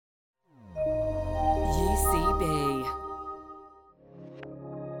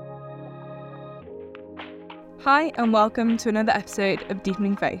Hi and welcome to another episode of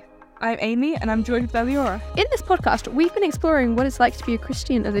Deepening Faith. I'm Amy and I'm joined with Eliora. In this podcast, we've been exploring what it's like to be a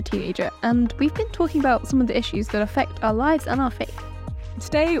Christian as a teenager, and we've been talking about some of the issues that affect our lives and our faith.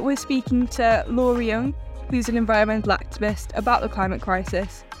 Today we're speaking to Laura Young, who's an environmental activist, about the climate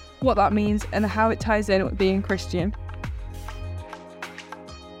crisis, what that means and how it ties in with being Christian.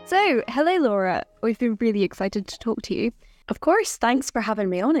 So, hello Laura, we've been really excited to talk to you. Of course, thanks for having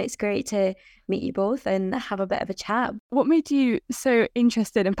me on. It's great to meet you both and have a bit of a chat. What made you so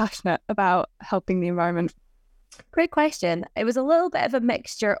interested and passionate about helping the environment? Great question. It was a little bit of a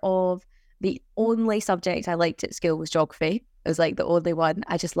mixture of the only subject I liked at school was geography. It was like the only one.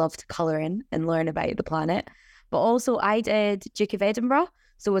 I just loved colouring and learn about the planet. But also I did Duke of Edinburgh.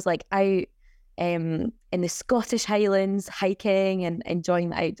 So it was like out in the Scottish Highlands, hiking and enjoying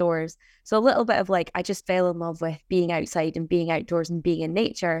the outdoors. So a little bit of like, I just fell in love with being outside and being outdoors and being in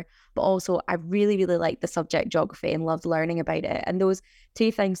nature. But also I really, really liked the subject geography and loved learning about it. And those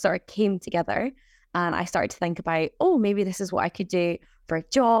two things sort of came together. And I started to think about, maybe this is what I could do for a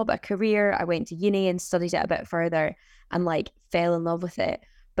job, a career. I went to uni and studied it a bit further and like fell in love with it.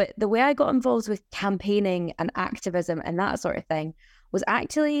 But the way I got involved with campaigning and activism and that sort of thing was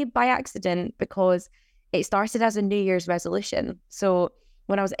actually by accident, because it started as a New Year's resolution. So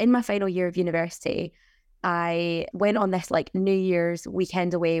when I was in my final year of university, I went on this like New Year's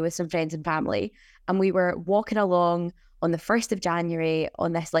weekend away with some friends and family, and we were walking along on the 1st of January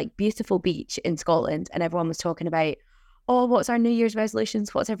on this like beautiful beach in Scotland, and everyone was talking about, what's our New Year's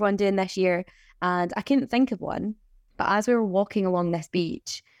resolutions? What's everyone doing this year? And I couldn't think of one. But as we were walking along this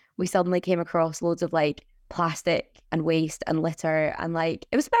beach, we suddenly came across loads of like plastic and waste and litter, and like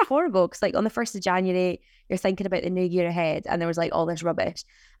it was a bit horrible because like on the 1st of January you're thinking about the new year ahead and there was like all this rubbish.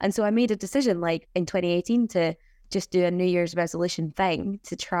 And so I made a decision like in 2018 to just do a New Year's resolution thing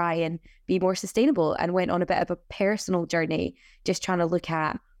to try and be more sustainable, and went on a bit of a personal journey just trying to look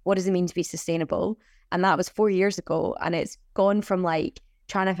at what does it mean to be sustainable. And that was 4 years ago, and it's gone from like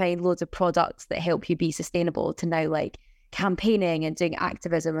trying to find loads of products that help you be sustainable to now like campaigning and doing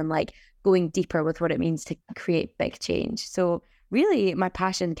activism and like going deeper with what it means to create big change. So really my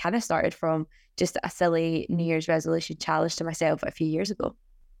passion kind of started from just a silly New Year's resolution challenge to myself a few years ago.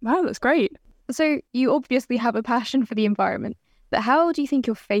 Wow, that's great. So you obviously have a passion for the environment, but how do you think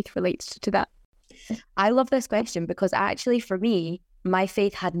your faith relates to that? I love this question because actually for me, my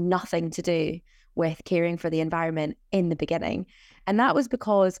faith had nothing to do with caring for the environment in the beginning. And that was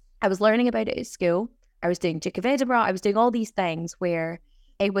because I was learning about it at school. I was doing Duke of Edinburgh. I was doing all these things where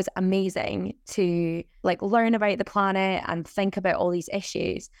it was amazing to like learn about the planet and think about all these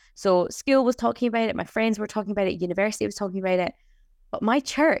issues. So school was talking about it. My friends were talking about it. University was talking about it. But my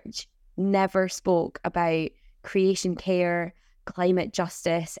church never spoke about creation care, climate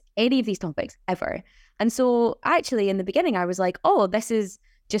justice, any of these topics ever. And so actually in the beginning, I was like, this is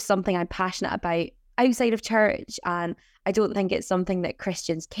just something I'm passionate about outside of church. And I don't think it's something that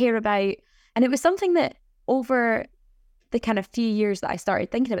Christians care about. And it was something that over the kind of few years that I started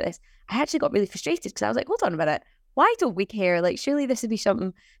thinking about this, I actually got really frustrated because I was like, hold on a minute, why don't we care? Like, surely this would be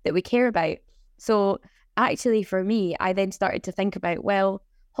something that we care about. So actually for me, I then started to think about, well,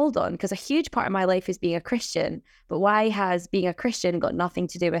 hold on, because a huge part of my life is being a Christian, but why has being a Christian got nothing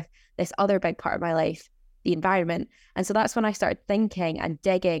to do with this other big part of my life, the environment? And so that's when I started thinking and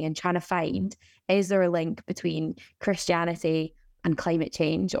digging and trying to find, is there a link between Christianity and climate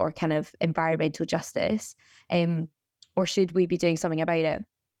change or kind of environmental justice, or should we be doing something about it?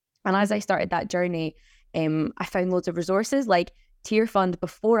 And as I started that journey, I found loads of resources like Tear Fund.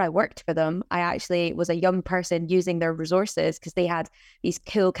 Before I worked for them, I actually was a young person using their resources because they had these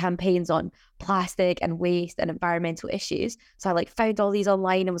cool campaigns on plastic and waste and environmental issues. So I like found all these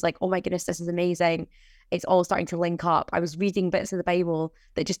online and was like, oh my goodness, this is amazing. It's all starting to link up. I was reading bits of the Bible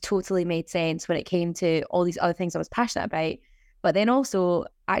that just totally made sense when it came to all these other things I was passionate about. But then also,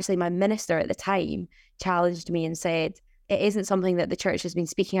 actually, my minister at the time challenged me and said, it isn't something that the church has been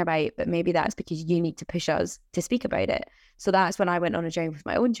speaking about, but maybe that's because you need to push us to speak about it. So that's when I went on a journey with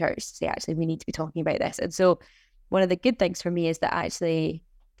my own church to say, actually, we need to be talking about this. And so one of the good things for me is that actually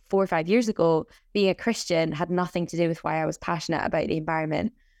 4 or 5 years ago, being a Christian had nothing to do with why I was passionate about the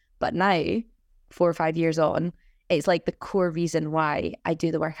environment. But now, 4 or 5 years on, it's like the core reason why I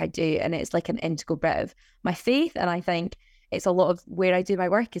do the work I do. And it's like an integral bit of my faith. And I think it's a lot of where I do my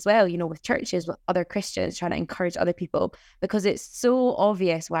work as well, with churches, with other Christians, trying to encourage other people, because it's so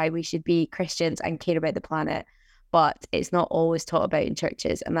obvious why we should be Christians and care about the planet, but it's not always taught about in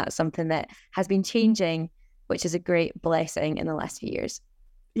churches. And that's something that has been changing, which is a great blessing in the last few years.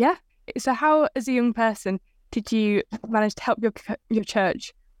 Yeah. So how, as a young person, did you manage to help your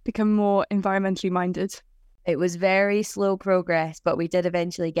church become more environmentally minded? It was very slow progress, but we did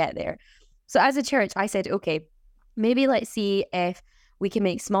eventually get there. So as a church, I said, okay, maybe let's see if we can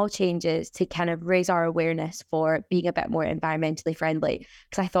make small changes to kind of raise our awareness for being a bit more environmentally friendly.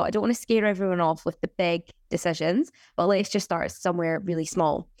 Because I thought, I don't want to scare everyone off with the big decisions, but let's just start somewhere really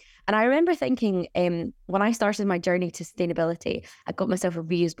small. And I remember thinking, when I started my journey to sustainability, I got myself a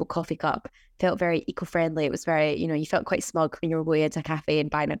reusable coffee cup. Felt very eco-friendly. It was very, you felt quite smug when you were going into a cafe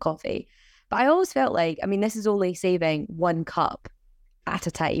and buying a coffee. But I always felt like, this is only saving one cup at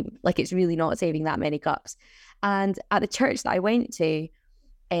a time. Like, it's really not saving that many cups. And at the church that I went to,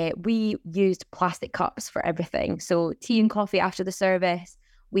 we used plastic cups for everything. So tea and coffee after the service.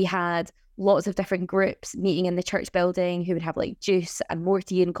 We had lots of different groups meeting in the church building who would have like juice and more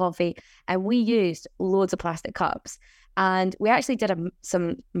tea and coffee. And we used loads of plastic cups. And we actually did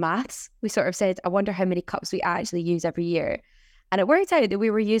some maths. We sort of said, I wonder how many cups we actually use every year. And it worked out that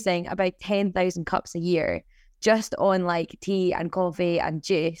we were using about 10,000 cups a year just on like tea and coffee and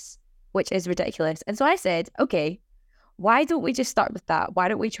juice, which is ridiculous. And so I said, okay, why don't we just start with that? Why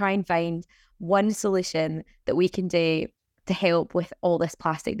don't we try and find one solution that we can do to help with all this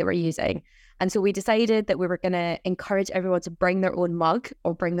plastic that we're using? And so we decided that we were going to encourage everyone to bring their own mug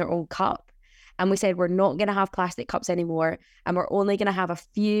or bring their own cup. And we said, we're not going to have plastic cups anymore. And we're only going to have a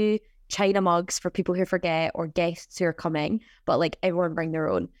few China mugs for people who forget or guests who are coming, but like everyone bring their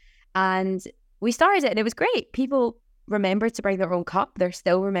own. And we started it and it was great. People remembered to bring their own cup. They're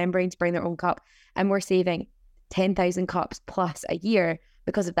still remembering to bring their own cup. And we're saving 10,000 cups plus a year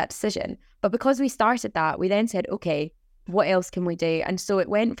because of that decision. But because we started that, we then said, okay, what else can we do? And so it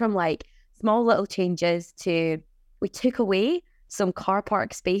went from like small little changes to, we took away some car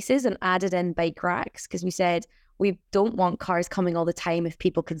park spaces and added in bike racks because we said we don't want cars coming all the time if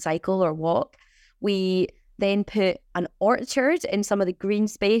people can cycle or walk. We then put an orchard in some of the green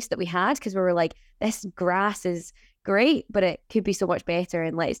space that we had because we were like, this grass is great, but it could be so much better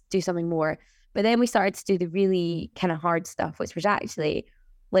and let's do something more. But then we started to do the really kind of hard stuff, which was actually,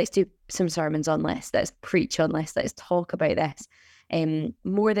 let's do some sermons on this, let's preach on this, let's talk about this.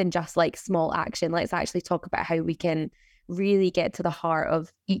 More than just like small action, let's actually talk about how we can really get to the heart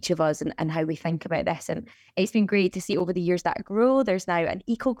of each of us and how we think about this. And it's been great to see over the years that grow. There's now an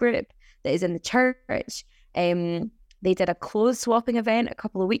eco group that is in the church. They did a clothes swapping event a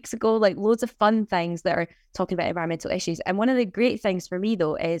couple of weeks ago, like loads of fun things that are talking about environmental issues. And one of the great things for me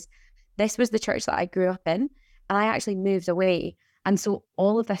though is this was the church that I grew up in and I actually moved away. And so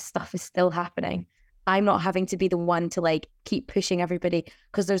all of this stuff is still happening. I'm not having to be the one to like keep pushing everybody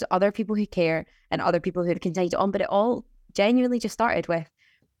because there's other people who care and other people who continue on. But it all genuinely just started with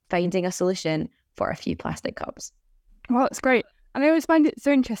finding a solution for a few plastic cups. Well, that's great. And I always find it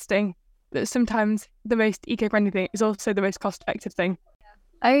so interesting that sometimes the most eco-friendly thing is also the most cost-effective thing.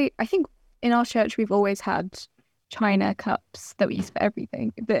 I think in our church we've always had China cups that we use for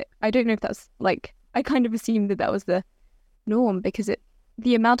everything. But I don't know if that's like, I kind of assumed that was the norm because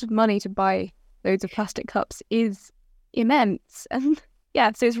the amount of money to buy loads of plastic cups is immense. And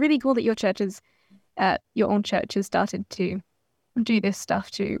yeah, so it's really cool that your own church has started to do this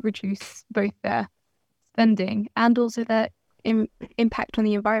stuff to reduce both their spending and also their impact on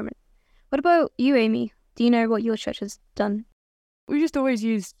the environment. What about you, Amy? Do you know what your church has done? We just always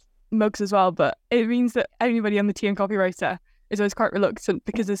use mugs as well, but it means that anybody on the tea and coffee rotor is always quite reluctant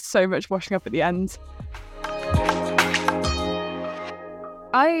because there's so much washing up at the end.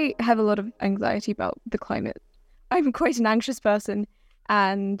 I have a lot of anxiety about the climate. I'm quite an anxious person,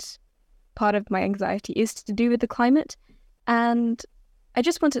 and part of my anxiety is to do with the climate. And I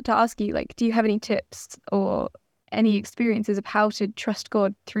just wanted to ask you, like, do you have any tips or any experiences of how to trust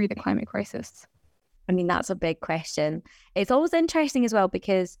God through the climate crisis? I mean, that's a big question. It's always interesting as well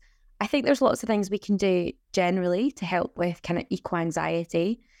because I think there's lots of things we can do generally to help with kind of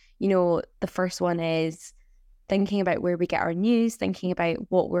eco-anxiety. The first one is thinking about where we get our news, thinking about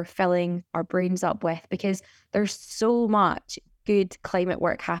what we're filling our brains up with, because there's so much good climate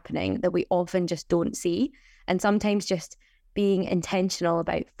work happening that we often just don't see. And sometimes just being intentional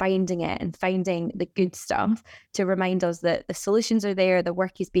about finding it and finding the good stuff to remind us that the solutions are there, the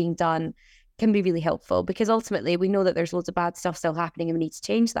work is being done, can be really helpful, because ultimately we know that there's loads of bad stuff still happening and we need to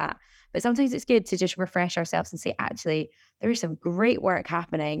change that. But sometimes it's good to just refresh ourselves and say, actually, there is some great work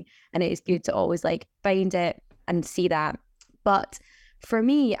happening, and it is good to always like find it and see that. But for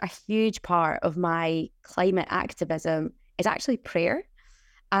me, a huge part of my climate activism is actually prayer.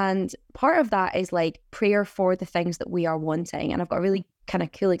 And part of that is like prayer for the things that we are wanting. And I've got a really kind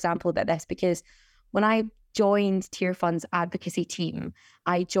of cool example about this, because when I joined Tear Fund's advocacy team,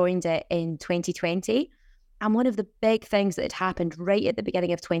 I joined it in 2020. And one of the big things that had happened right at the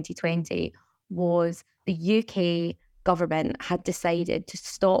beginning of 2020 was the UK government had decided to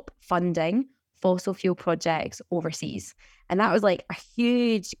stop funding fossil fuel projects overseas. And that was like a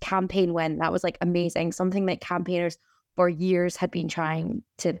huge campaign win. That was like amazing, something that campaigners for years had been trying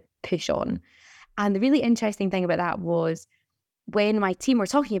to push on. And the really interesting thing about that was when my team were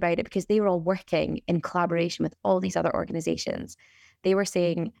talking about it, because they were all working in collaboration with all these other organizations, they were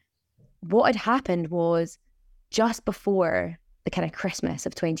saying what had happened was just before the kind of Christmas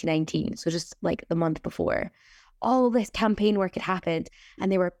of 2019, so just like the month before, all this campaign work had happened,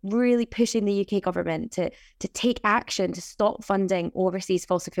 and they were really pushing the UK government to take action to stop funding overseas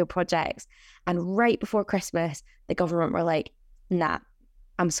fossil fuel projects. And right before Christmas, the government were like, nah,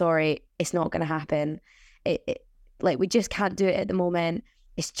 I'm sorry, it's not going to happen. Like, we just can't do it at the moment.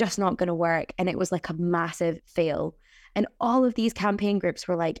 It's just not going to work. And it was like a massive fail. And all of these campaign groups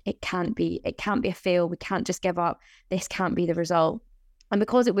were like, it can't be a fail. We can't just give up. This can't be the result. And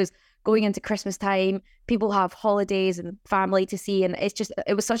because it was going into Christmas time, people have holidays and family to see. And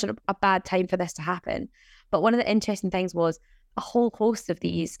it was such a bad time for this to happen. But one of the interesting things was a whole host of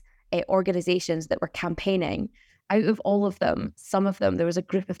these organizations that were campaigning. Out of all of them, some of them, there was a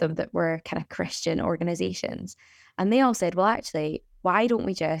group of them that were kind of Christian organizations. And they all said, well, actually, why don't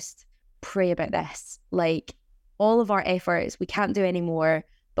we just pray about this? Like, all of our efforts, we can't do any more,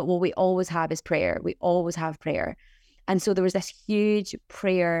 but what we always have is prayer. We always have prayer. And so there was this huge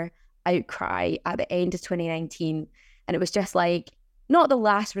prayer outcry at the end of 2019. And it was just like, not the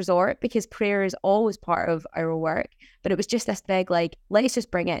last resort, because prayer is always part of our work, but it was just this big, like, let's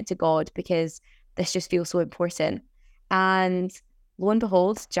just bring it to God because this just feels so important. And lo and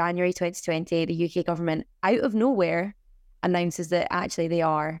behold, January 2020, the UK government, out of nowhere, announces that actually they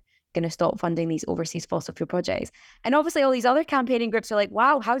are going to stop funding these overseas fossil fuel projects. And obviously all these other campaigning groups are like,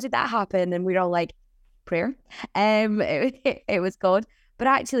 wow, how did that happen? And we're all like, prayer. It was God. But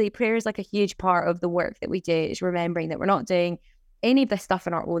actually prayer is like a huge part of the work that we do. It's remembering that we're not doing any of this stuff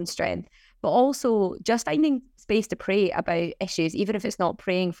in our own strength, but also just finding space to pray about issues, even if it's not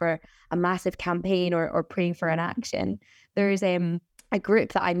praying for a massive campaign or praying for an action. There's a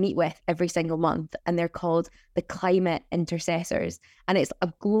group that I meet with every single month, and they're called the Climate Intercessors. And it's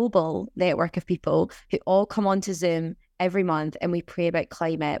a global network of people who all come onto Zoom every month, and we pray about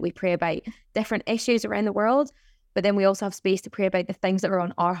climate. We pray about different issues around the world, but then we also have space to pray about the things that are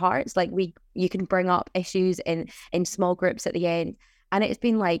on our hearts. Like you can bring up issues in small groups at the end. And it's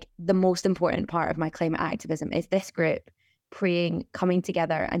been like the most important part of my climate activism is this group praying, coming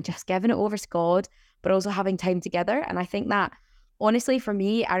together and just giving it over to God, but also having time together. And I think that, honestly, for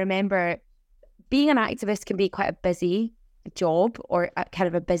me, I remember being an activist can be quite a busy job or kind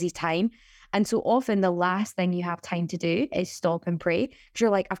of a busy time. And so often the last thing you have time to do is stop and pray, because you're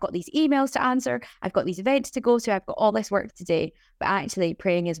like, I've got these emails to answer, I've got these events to go to, I've got all this work to do. But actually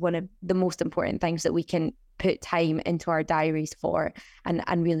praying is one of the most important things that we can put time into our diaries for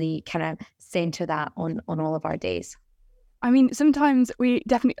and really kind of center that on all of our days. I mean, sometimes we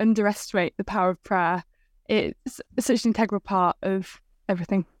definitely underestimate the power of prayer. It's such an integral part of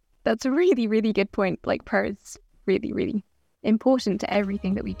everything. That's a really, really good point. Like, prayer is really, really important to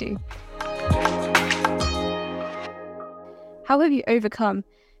everything that we do. How have you overcome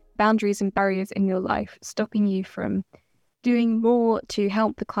boundaries and barriers in your life, stopping you from doing more to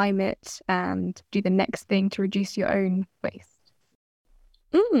help the climate and do the next thing to reduce your own waste?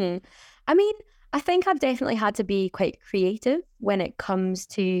 I mean, I think I've definitely had to be quite creative when it comes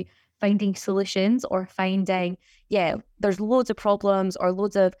to finding solutions or finding, there's loads of problems or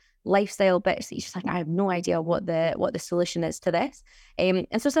loads of lifestyle bits that you're just like, I have no idea what the solution is to this. And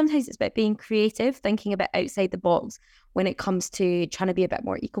so sometimes it's about being creative, thinking a bit outside the box when it comes to trying to be a bit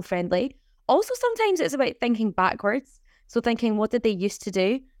more eco-friendly. Also, sometimes it's about thinking backwards. So thinking, what did they used to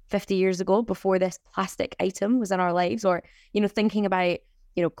do 50 years ago before this plastic item was in our lives? Or, thinking about,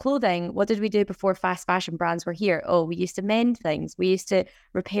 clothing, what did we do before fast fashion brands were here? Oh, we used to mend things. We used to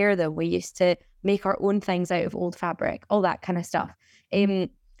repair them. We used to make our own things out of old fabric, all that kind of stuff.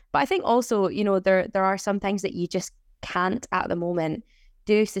 But I think also, there are some things that you just can't at the moment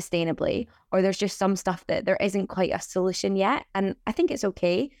do sustainably, or there's just some stuff that there isn't quite a solution yet. And I think it's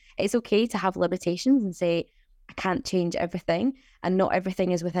okay. It's okay to have limitations and say, I can't change everything and not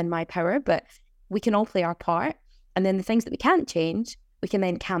everything is within my power, but we can all play our part. And then the things that we can't change, we can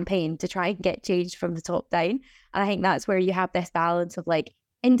then campaign to try and get changed from the top down. And I think that's where you have this balance of like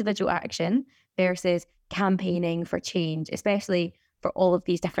individual action versus campaigning for change, especially for all of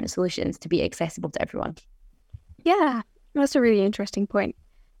these different solutions to be accessible to everyone. Yeah, that's a really interesting point.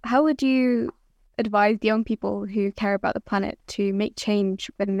 How would you advise young people who care about the planet to make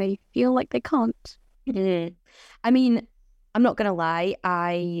change when they feel like they can't? I mean, I'm not going to lie,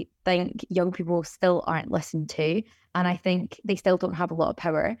 I think young people still aren't listened to, and I think they still don't have a lot of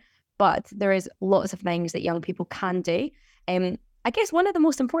power. But there is lots of things that young people can do. I guess one of the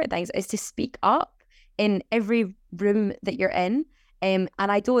most important things is to speak up in every room that you're in. And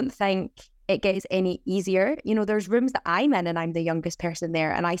I don't think it gets any easier. You know, there's rooms that I'm in and I'm the youngest person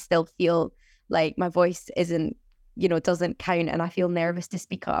there, and I still feel like my voice isn't, doesn't count, and I feel nervous to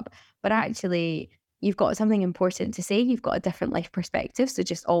speak up. But actually, you've got something important to say. You've got a different life perspective. So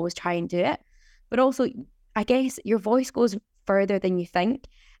just always try and do it. But also, I guess your voice goes further than you think.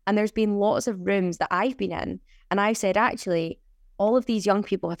 And there's been lots of rooms that I've been in, and I've said, actually, all of these young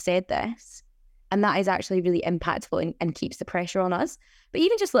people have said this. And that is actually really impactful and keeps the pressure on us. But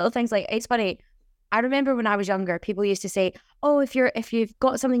even just little things like, it's funny, I remember when I was younger, people used to say, oh, if you've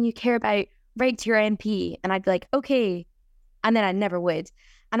got something you care about, write to your MP. And I'd be like, okay. And then I never would.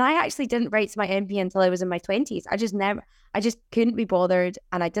 And I actually didn't write to my MP until I was in my 20s. I just couldn't be bothered,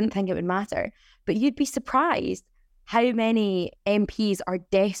 and I didn't think it would matter. But you'd be surprised how many MPs are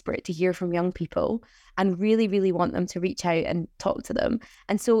desperate to hear from young people and really, really want them to reach out and talk to them.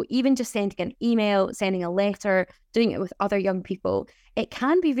 And so even just sending an email, sending a letter, doing it with other young people, it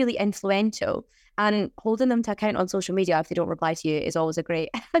can be really influential. And holding them to account on social media if they don't reply to you is always a great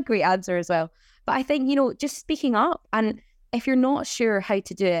answer as well. But I think, just speaking up, and if you're not sure how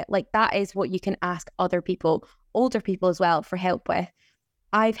to do it, like, that is what you can ask other people, older people as well, for help with.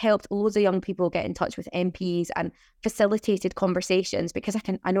 I've helped loads of young people get in touch with MPs and facilitated conversations, because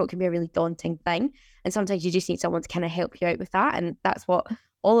I know it can be a really daunting thing. And sometimes you just need someone to kind of help you out with that. And that's what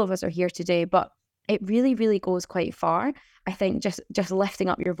all of us are here to do. But it really, really goes quite far. I think just lifting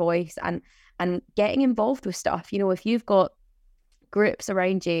up your voice and getting involved with stuff. If you've got groups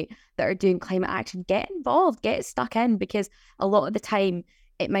around you that are doing climate action, get involved, get stuck in, because a lot of the time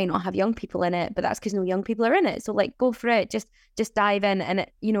it might not have young people in it, but that's because no young people are in it. So go for it, just dive in. And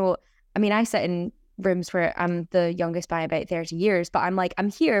I sit in rooms where I'm the youngest by about 30 years, but I'm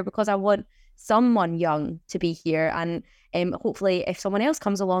here because I want someone young to be here, and hopefully if someone else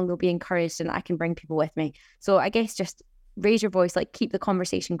comes along, they'll be encouraged and I can bring people with me. So I guess just raise your voice, keep the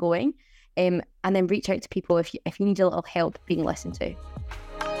conversation going, and then reach out to people if you need a little help being listened to.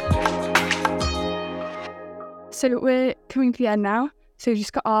 So we're coming to the end now. So we've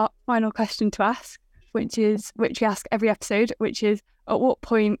just got our final question to ask, which we ask every episode, which is, at what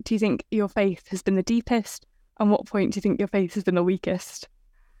point do you think your faith has been the deepest, and what point do you think your faith has been the weakest?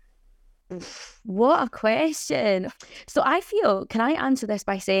 What a question. So I feel, can I answer this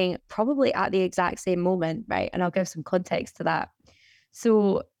by saying probably at the exact same moment, right? And I'll give some context to that.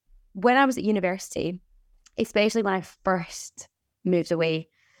 So when I was at university, especially when I first moved away,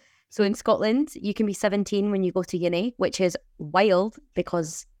 so in Scotland, you can be 17 when you go to uni, which is wild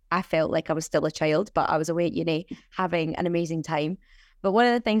because I felt like I was still a child, but I was away at uni having an amazing time. But one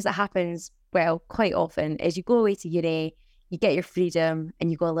of the things that happens, quite often, is you go away to uni, you get your freedom,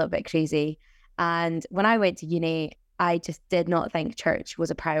 and you go a little bit crazy. And when I went to uni, I just did not think church was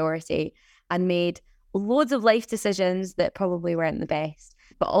a priority and made loads of life decisions that probably weren't the best.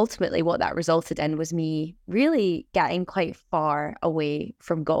 But ultimately what that resulted in was me really getting quite far away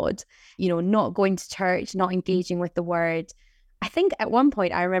from God, not going to church, not engaging with the word. I think at one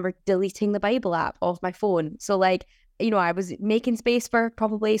point I remember deleting the Bible app off my phone. So I was making space for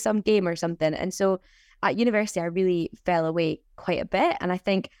probably some game or something. And so at university, I really fell away quite a bit. And I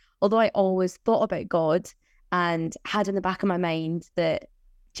think although I always thought about God and had in the back of my mind that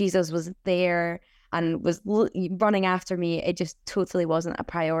Jesus was there and was running after me, it just totally wasn't a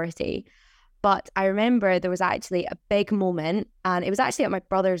priority. But I remember there was actually a big moment, and it was actually at my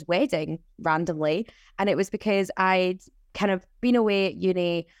brother's wedding randomly. And it was because I'd kind of been away at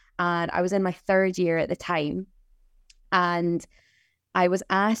uni and I was in my third year at the time. And I was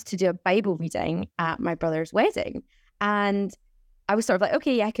asked to do a Bible reading at my brother's wedding. And I was sort of like,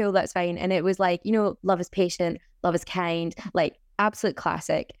 okay, yeah, cool, that's fine. And it was love is patient, love is kind, absolute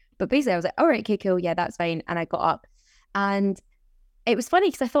classic. But basically I was like, all right, okay, cool, yeah, that's fine. And I got up, and it was funny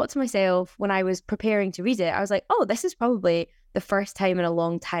because I thought to myself when I was preparing to read it, I was like, oh, this is probably the first time in a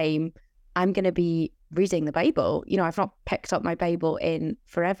long time I'm going to be reading the Bible. I've not picked up my Bible in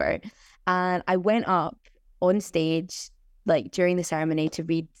forever. And I went up on stage during the ceremony to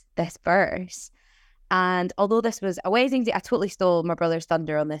read this verse. And although this was a wedding day, I totally stole my brother's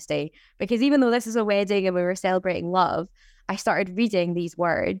thunder on this day, because even though this is a wedding and we were celebrating love, I started reading these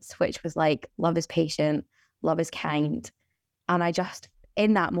words, which was love is patient, love is kind. And I just,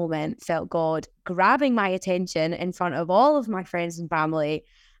 in that moment, felt God grabbing my attention in front of all of my friends and family.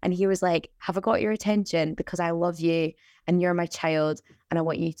 And he was like, have I got your attention? Because I love you and you're my child, and I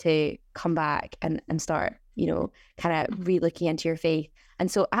want you to come back and start kind of re-looking into your faith. And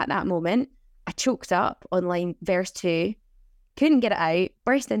so at that moment, I choked up on verse 2, couldn't get it out,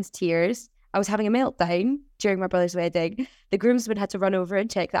 burst into tears. I was having a meltdown during my brother's wedding. The groomsmen had to run over and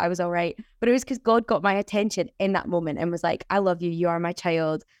check that I was all right. But it was because God got my attention in that moment and was like, I love you. You are my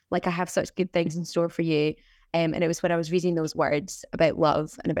child. I have such good things in store for you. And it was when I was reading those words about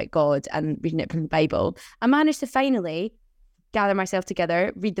love and about God and reading it from the Bible, I managed to finally gather myself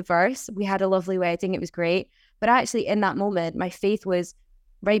together, read the verse. We had a lovely wedding. It was great. But actually in that moment, my faith was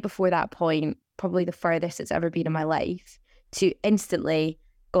right before that point, probably the furthest it's ever been in my life, to instantly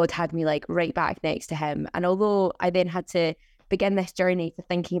God had me right back next to him. And although I then had to begin this journey to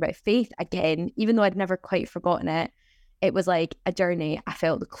thinking about faith again, even though I'd never quite forgotten it, it was like a journey I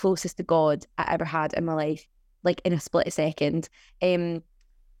felt the closest to God I ever had in my life, in a split second.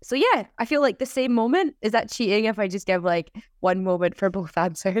 So yeah, I feel like the same moment. Is that cheating if I just give one moment for both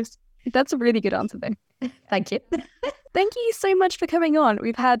answers? That's a really good answer though. Thank you. Thank you so much for coming on.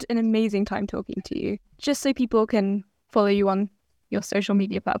 We've had an amazing time talking to you. Just so people can follow you on your social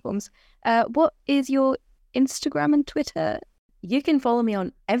media platforms, what is your Instagram and Twitter? You can follow me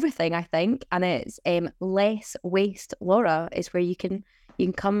on everything, I think, and it's Less Waste Laura is where you can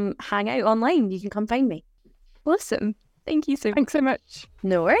come hang out online. You can come find me. Awesome. Thank you so much. Thanks so much.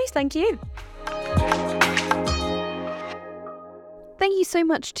 No worries. Thank you. Thank you so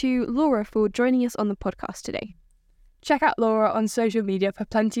much to Laura for joining us on the podcast today. Check out Laura on social media for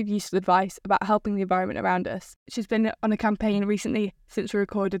plenty of useful advice about helping the environment around us. She's been on a campaign recently since we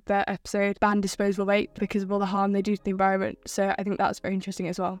recorded their episode, Ban Disposable Vape, because of all the harm they do to the environment. So I think that's very interesting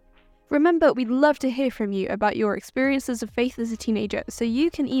as well. Remember, we'd love to hear from you about your experiences of faith as a teenager, so you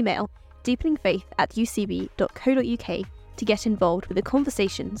can email deepeningfaith@ucb.co.uk to get involved with the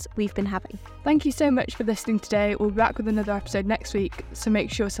conversations we've been having. Thank you so much for listening today. We'll be back with another episode next week, so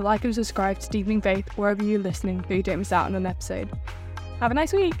make sure to like and subscribe to Deepening Faith wherever you're listening so you don't miss out on an episode. Have a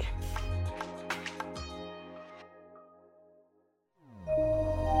nice week.